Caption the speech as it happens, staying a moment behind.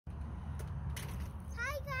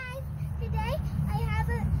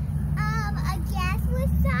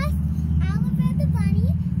just Oliver the bunny,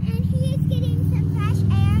 and he is getting some fresh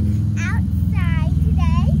air outside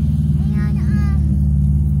today.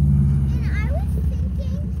 And I was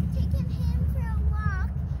thinking taking him for a walk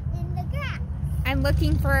in the grass. I'm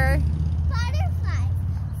looking for Butterflies.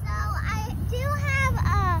 So I do have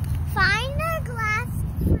a finder glass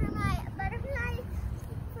for my butterflies,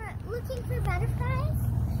 for looking for butterflies.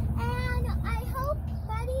 And I hope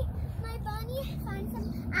my bunny finds some,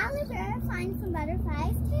 Oliver finds some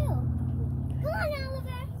butterflies too. Come on,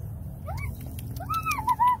 Oliver. Come on. Come on,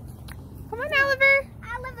 Oliver. Come on, Oliver.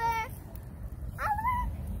 Oliver. Oliver.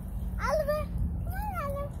 Oliver. Come on,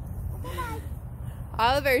 Oliver. Bye-bye.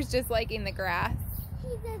 Oliver's just liking the grass. He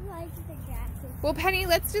does like the grasses. Well, Penny,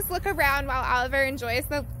 let's just look around while Oliver enjoys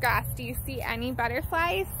the grass. Do you see any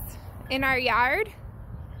butterflies in our yard?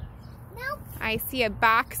 Nope. I see a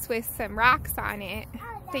box with some rocks on it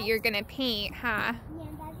Oh, that you're gonna paint, huh? Yeah,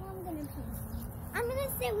 that's what I'm gonna paint. I'm gonna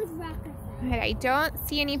sit with rockets. But I don't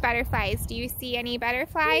see any butterflies. Do you see any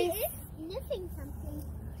butterflies? He is sniffing something.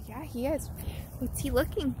 Yeah, he is. What's he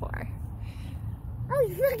looking for? Oh,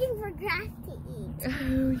 he's looking for grass to eat.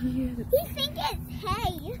 Oh, he is. He thinks it's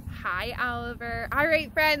hay. Hi, Oliver. All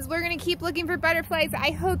right, friends, we're gonna keep looking for butterflies.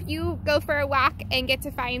 I hope you go for a walk and get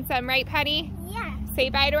to find some, right, Penny? Yeah. Say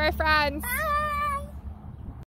bye to our friends. Bye.